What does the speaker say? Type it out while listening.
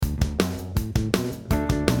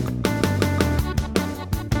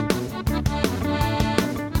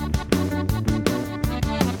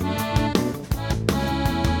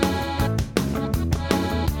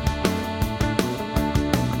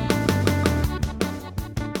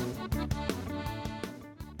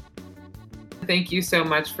Thank you so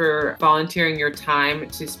much for volunteering your time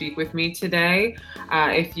to speak with me today.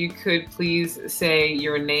 If you could please say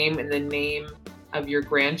your name and the name of your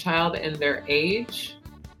grandchild and their age.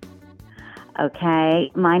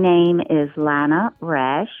 Okay, my name is Lana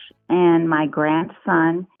Resch, and my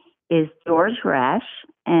grandson is George Resch,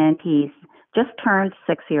 and he's just turned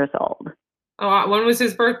 6 years old. Oh, when was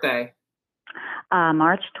his birthday?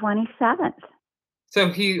 March 27th. So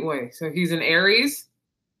he's an Aries?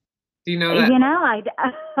 Do you know that? You know,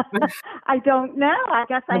 I don't know. I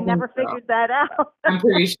guess I I think never so. figured that out. I'm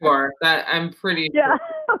pretty sure. Yeah.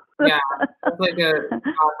 Yeah, that's like a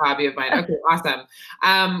odd hobby of mine. Okay, awesome.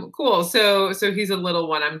 Cool. So he's a little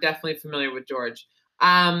one. I'm definitely familiar with George.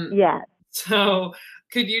 Yes. So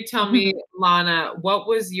could you tell me, Lana, what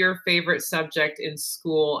was your favorite subject in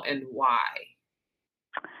school and why?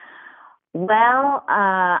 Well,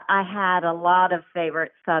 I had a lot of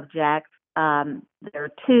favorite subjects. There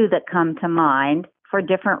are two that come to mind for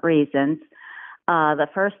different reasons. The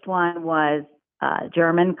first one was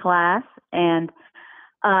German class, and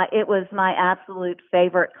it was my absolute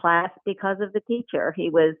favorite class because of the teacher. He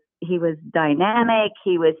was dynamic.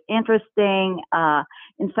 He was interesting.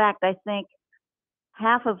 In fact, I think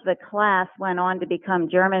half of the class went on to become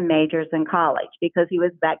German majors in college because he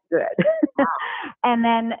was that good. And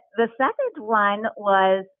then the second one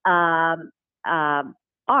was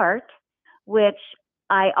art, which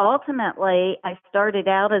I started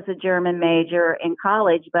out as a German major in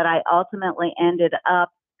college, but I ultimately ended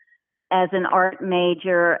up as an art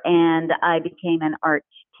major and I became an art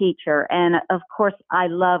teacher. And of course, I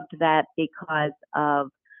loved that because of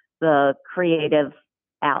the creative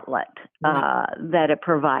outlet that it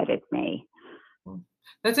provided me.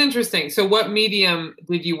 That's interesting. So what medium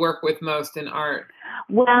did you work with most in art?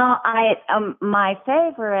 Well, my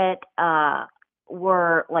favorite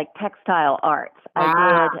were like textile arts.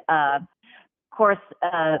 I did, of course,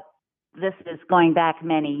 this is going back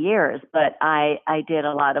many years, but I did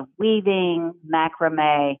a lot of weaving,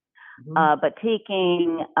 macrame,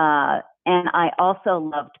 batiking, and I also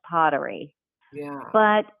loved pottery. Yeah.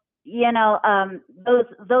 But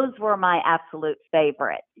those were my absolute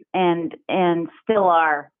favorite, and still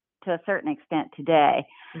are to a certain extent today.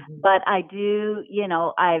 But I do,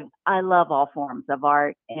 I love all forms of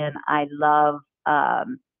art, and I love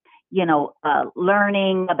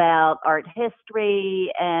learning about art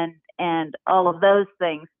history and all of those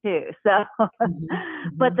things too. So,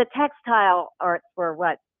 but the textile arts were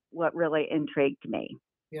what really intrigued me.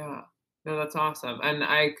 Yeah. No, that's awesome. And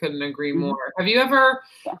I couldn't agree Mhm. more. Yeah.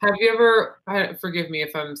 Forgive me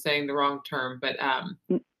if I'm saying the wrong term, but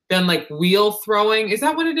Mm. done like wheel throwing? Is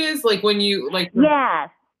that what it is? Like when you like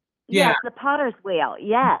Yes. yeah. Yes, the potter's wheel.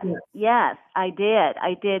 Yes. Yeah. Yes, I did.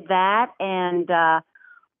 I did that, and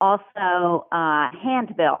also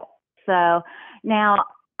hand built. So now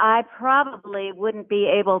I probably wouldn't be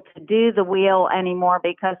able to do the wheel anymore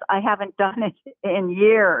because I haven't done it in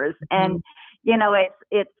years. And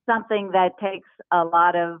it's something that takes a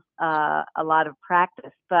lot of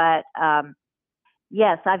practice. But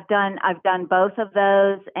yes, I've done both of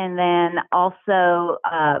those, and then also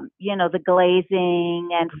the glazing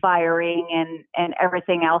and firing and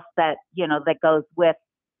everything else that that goes with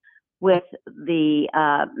the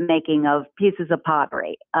making of pieces of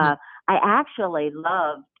pottery. I actually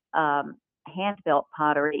loved hand built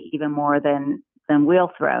pottery even more than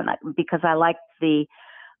wheel thrown because I liked the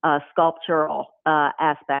sculptural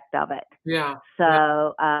aspect of it. Yeah.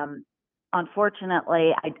 So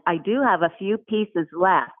unfortunately, I do have a few pieces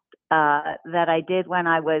left that I did when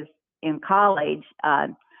I was in college.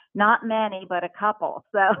 Not many, but a couple.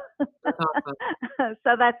 So, That's awesome.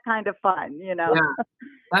 so that's kind of fun. Yeah,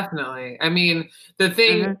 definitely. I mean, the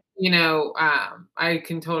thing, Hmm. I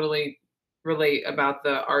can totally relate about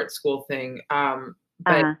the art school thing.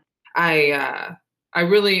 But Uh, I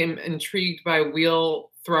really am intrigued by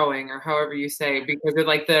wheel throwing or however you say, because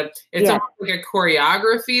it's yes, almost like a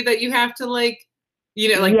choreography that you have to like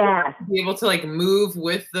yes, be able to like move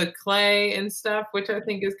with the clay and stuff, which I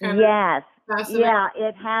think is kind of yes, fascinating. yeah.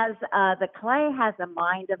 It has the clay has a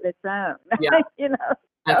mind of its own. Yeah, you know.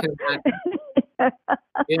 I can imagine. So.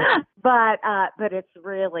 Yeah. But it's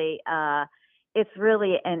really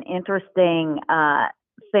an interesting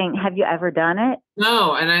thing. Have you ever done it?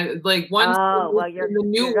 No, and I like once Oh, well, in the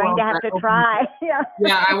new you're going world to have that to opens try. up, Yeah.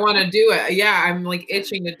 yeah, I want to do it. Yeah, I'm like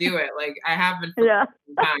itching to do it. Like I have been for Yeah. quite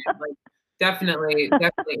some time. Like definitely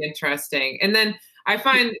interesting. And then I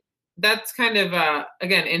find that's kind of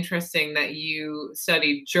again interesting that you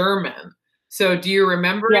studied German. So do you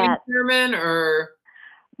remember any Yes. German or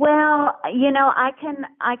Well, I can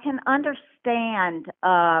understand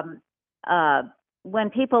when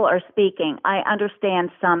people are speaking, I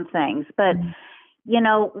understand some things, but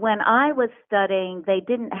when I was studying, they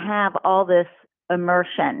didn't have all this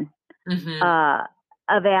immersion Mm-hmm. uh,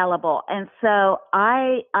 available, and so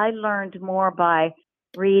I learned more by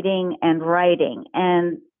reading and writing,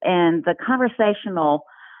 and the conversational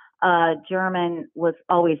German was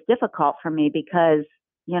always difficult for me because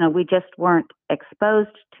we just weren't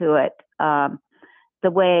exposed to it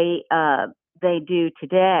the way they do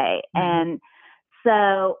today, Mm-hmm. and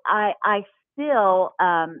so I still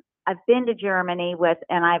I've been to Germany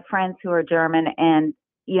and I have friends who are German, and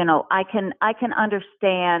I can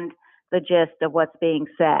understand the gist of what's being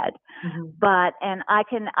said, Mm-hmm. but and I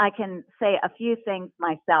can say a few things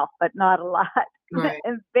myself, but not a lot, Right.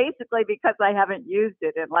 and basically because I haven't used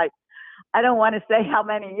it in like I don't want to say how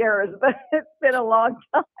many years, but it's been a long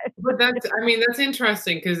time. But I mean, that's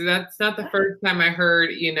interesting because that's not the first time I heard,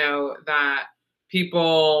 that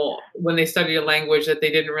people, when they study a language, that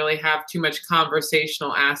they didn't really have too much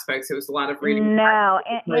conversational aspects. It was a lot of reading. No,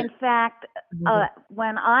 Like, in fact, mhm,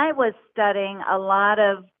 when I was studying, a lot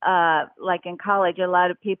of, like in college, a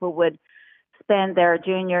lot of people would spend their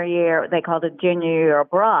junior year, they called it junior year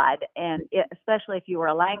abroad, and especially if you were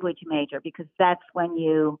a language major, because that's when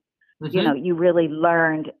mhm, you really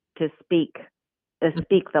learned to mhm,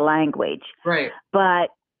 speak the language. right. But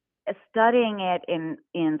studying it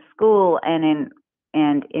in school and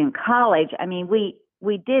in college, I mean,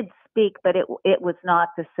 we did speak, but it was not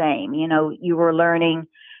the same. You were learning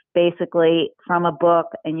basically from a book,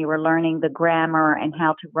 and you were learning the grammar and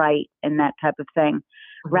how to write and that type of thing,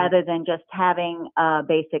 Mhm, rather than just having a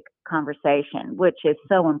basic conversation, which is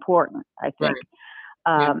so important, I think. right.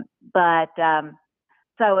 Yeah. But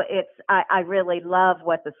so I really love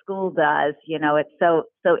what the school does. It's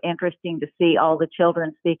so interesting to see all the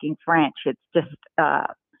children speaking French. It's just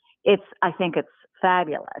I think it's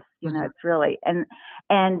fabulous. Mhm, It's really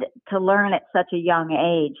and to learn at such a young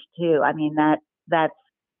age too. I mean that's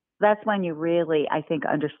that's when you really, I think,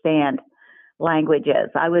 understand languages.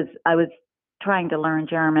 I was trying to learn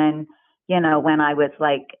German, when I was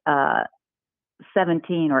like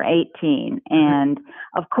 17 or 18, mhm, and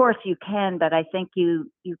of course you can, but I think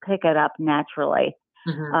you pick it up naturally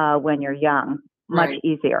mhm, when you're young, much right.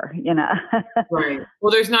 easier. Right.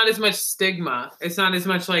 Well, there's not as much stigma. It's not as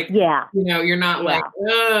much like, Yeah, you're not like,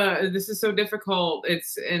 yeah, this is so difficult.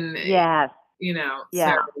 It's and yes, so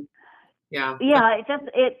yeah, yeah. yeah.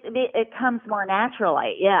 It comes more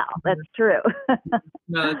naturally. Yeah, that's Mhm. true.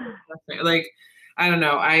 No, that's fascinating. Like, I don't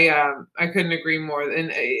know. I couldn't agree more.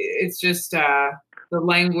 And it's just the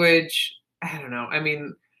language. I don't know. I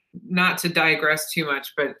mean, not to digress too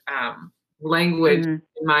much, but language, Hmm.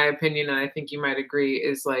 in my opinion, and I think you might agree,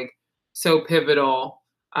 is like so pivotal.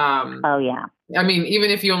 Um, Oh yeah, I mean, even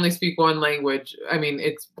if you only speak one language, I mean,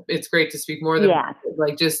 it's great to speak more than yes.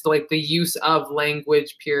 like just like the use of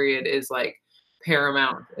language period is like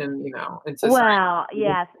paramount in society. Well,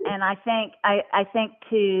 yes, and I think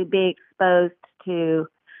to be exposed to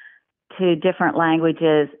different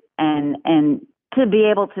languages and to be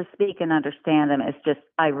able to speak and understand them is just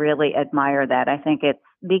I really admire that. I think it's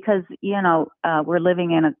because we're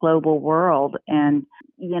living in a global world, and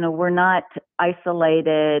we're not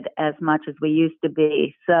isolated as much as we used to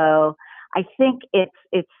be. So I think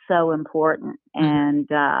it's so important, Mhm.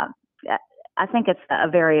 and I think it's a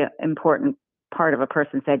very important part of a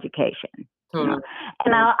person's education. You know, Totally.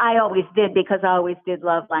 and Totally. I always did because I always did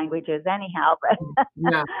love languages anyhow. But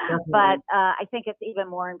Yeah, but definitely. I think it's even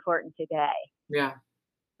more important today. Yeah,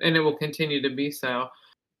 and it will continue to be so.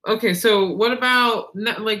 Okay, so what about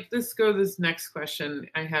like let's go to this next question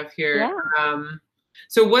I have here. Yeah.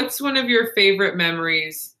 So what's one of your favorite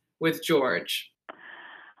memories with George?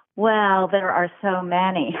 Well, there are so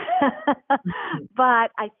many. Mhm.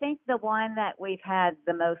 But I think the one that we've had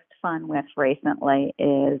the most fun with recently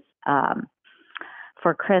is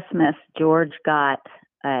for Christmas, George got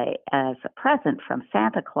as a present from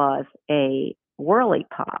Santa Claus a whirly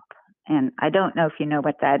pop. And I don't know if you know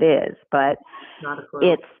what that is, but Not a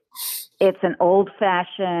clue. it's it's an old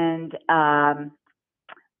fashioned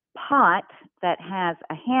pot that has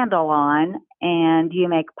a handle on, and you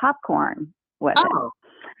make popcorn with it. Oh.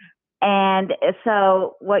 And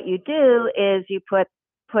so what you do is you put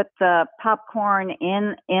the popcorn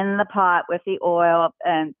in the pot with the oil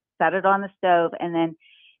and set it on the stove, and then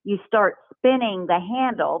you start spinning the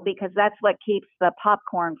handle because that's what keeps the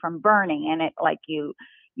popcorn from burning. And it like you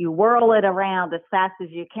whirl it around as fast as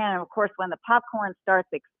you can. And of course, when the popcorn starts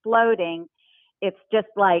exploding, it's just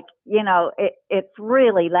like it's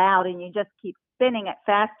really loud, and you just keep spinning it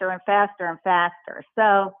faster and faster and faster.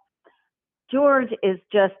 So George is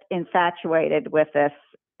just infatuated with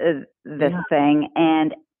this Yeah. thing.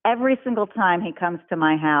 And every single time he comes to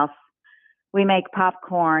my house, we make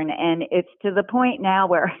popcorn, and it's to the point now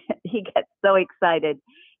where he gets so excited.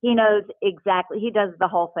 He knows exactly, he does the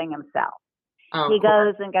whole thing himself. Oh, He cool.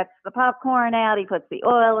 goes and gets the popcorn out. He puts the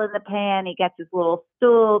oil in the pan. He gets his little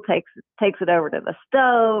stool, takes it over to the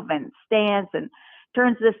stove and stands and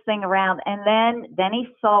turns this thing around. And then he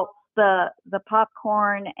salts the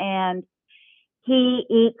popcorn, and he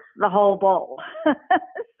eats the whole bowl. So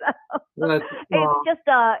That's, it's well, just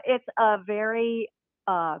it's a very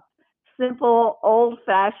uh simple, old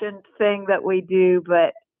fashioned thing that we do,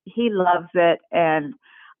 but he loves it. And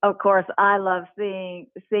of course I love seeing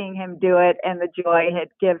him do it, and the joy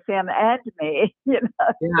it gives him and me, yeah.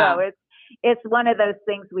 So it's one of those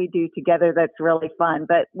things we do together that's really fun.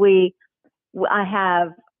 But I have,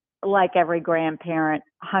 like every grandparent,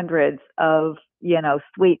 hundreds of,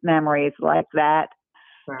 sweet memories like that.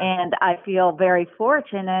 Sure. And I feel very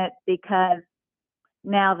fortunate because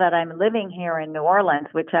now that I'm living here in New Orleans,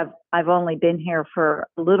 which I've only been here for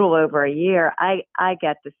a little over a year, I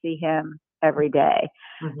get to see him every day.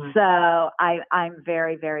 Hmm. So I'm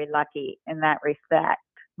very, very lucky in that respect.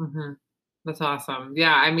 Hmm. That's awesome.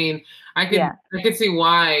 Yeah, I mean, I could Yeah. I could see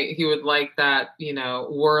why he would like that,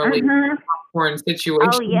 whirly Hmm. popcorn Oh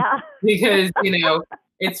situation yeah. because,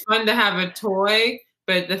 it's fun to have a toy,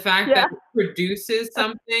 but the fact that Yeah. it produces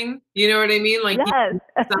something, you know what I mean? Like you Yes.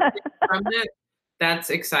 get something from it,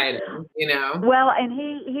 that's exciting, you know? Well, and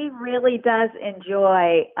he really does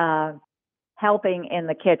enjoy helping in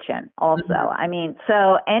the kitchen also. Mhm. I mean,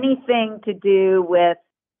 so anything to do with,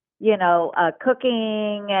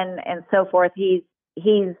 cooking and so forth,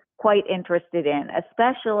 he's quite interested in.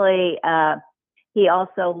 Especially, he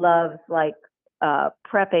also loves like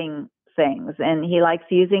prepping things, and he likes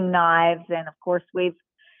using knives. And of course,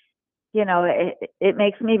 it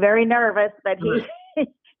makes me very nervous, but he Right.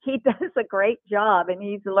 he does a great job, and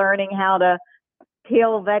he's learning how to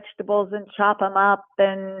peel vegetables and chop them up,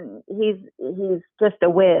 and he's just a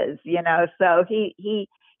whiz. So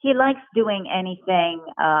he likes doing anything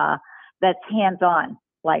that's hands on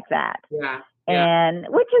like that, Yeah. Yeah. and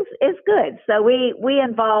which is good. So we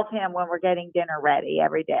involve him when we're getting dinner ready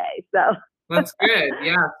every day. So That's good.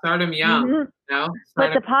 Yeah, start 'em young, hmm but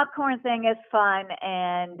Start 'em. the popcorn thing is fun,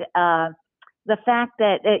 and the fact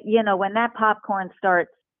that when that popcorn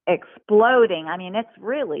starts exploding, I mean, it's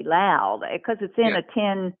really loud because it's in Yeah, a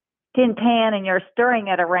tin pan, and you're stirring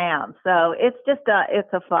it around. So it's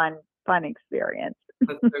a fun experience.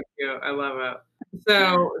 that's so cute. I love it.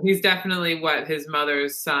 So, he's definitely what, his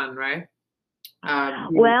mother's son, right?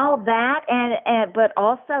 He Well, that and but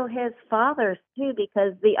also his father's too,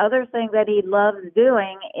 because the other thing that he loves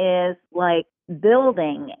doing is like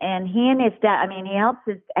building. And he and his dad, I mean, he helps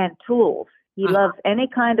his and tools. He uh-huh, loves any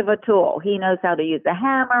kind of a tool. He knows how to use a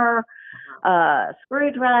hammer, uh-huh.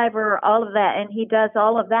 screwdriver, all of that, and he does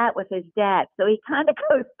all of that with his dad. So he kind of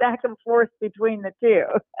goes back and forth between the two.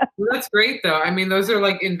 Well, that's great, though. I mean, those are,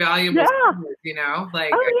 like, invaluable Yeah. skills,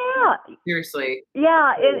 Like, Oh yeah. seriously.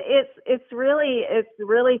 Yeah, it's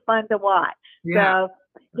really fun to watch. Yeah. So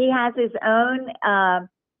he has his own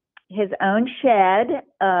shed.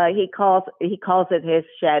 He calls it his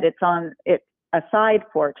shed. It's a side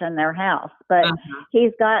porch in their house, but Uh-huh.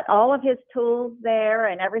 he's got all of his tools there,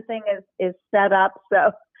 and everything is set up.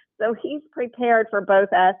 So he's prepared for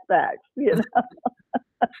both aspects.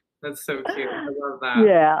 That's so cute. I love that.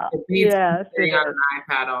 Yeah. It beats Yes, it sitting on is. an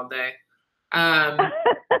iPad all day. Um,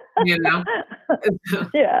 you know?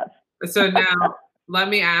 Yes. So now let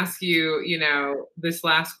me ask you, this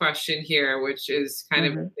last question here, which is kind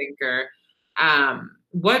of a Hmm. thinker.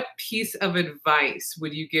 What piece of advice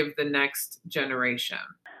would you give the next generation?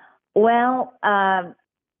 Well,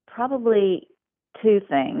 probably two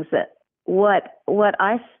things. What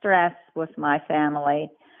I stress with my family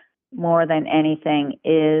more than anything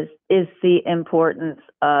is the importance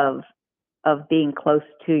of being close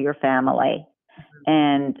to your family,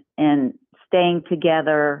 and staying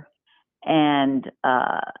together, and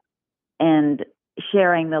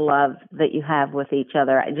sharing the love that you have with each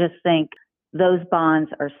other. I just think those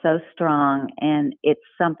bonds are so strong, and it's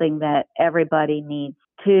something that everybody needs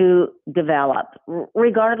to develop,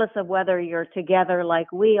 regardless of whether you're together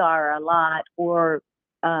like we are a lot, or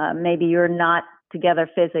maybe you're not together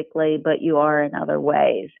physically, but you are in other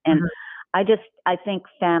ways. And Mhm. I think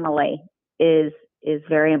family is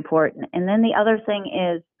very important. And then the other thing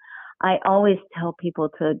is, I always tell people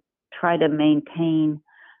to try to maintain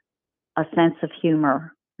a sense of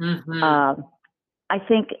humor. Mhm. Um, I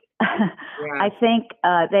think Yeah. I think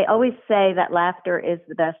they always say that laughter is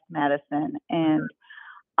the best medicine, Mhm. and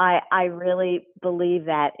I really believe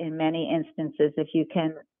that in many instances, if you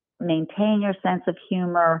can maintain your sense of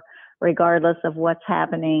humor regardless of what's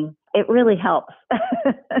happening. It really helps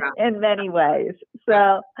in many ways.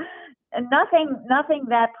 So, and nothing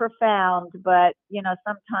that profound, but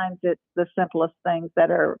sometimes it's the simplest things that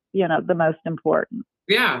are the most important.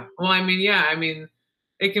 Yeah. Well, I mean,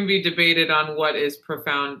 it can be debated on what is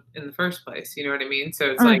profound in the first place. You know what I mean?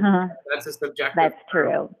 So it's like that's a subjective That's term,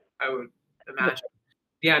 true. I would imagine.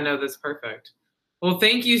 Yeah, no, that's perfect. Well,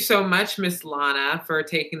 thank you so much, Miss Lana, for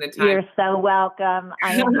taking the time. You're so welcome.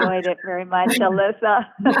 I enjoyed it very much, Alyssa.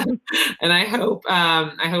 And I hope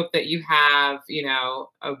that you have,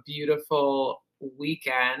 a beautiful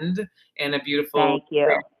weekend and a beautiful Thank you.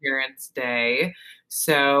 Grandparents' Day.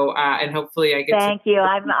 So, and hopefully I get Thank you.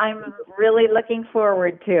 I'm really looking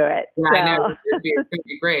forward to it. Yeah, I know it's gonna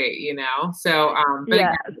be great, So, but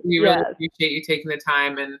yes, again, we really appreciate you taking the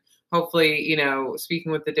time, and hopefully,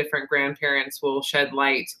 speaking with the different grandparents will shed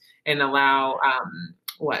light and allow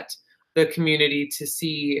the community to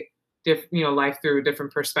see life through a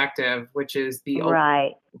different perspective, which is the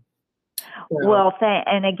right. Well,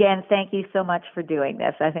 and again, thank you so much for doing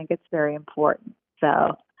this. I think it's very important.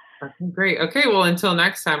 So, great. Okay, well, until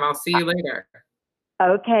next time, I'll see you later.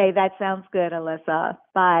 Okay, that sounds good, Alyssa.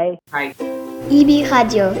 Bye. Bye. IB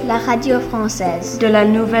Radio, la radio française de la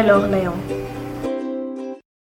Nouvelle-Orléans.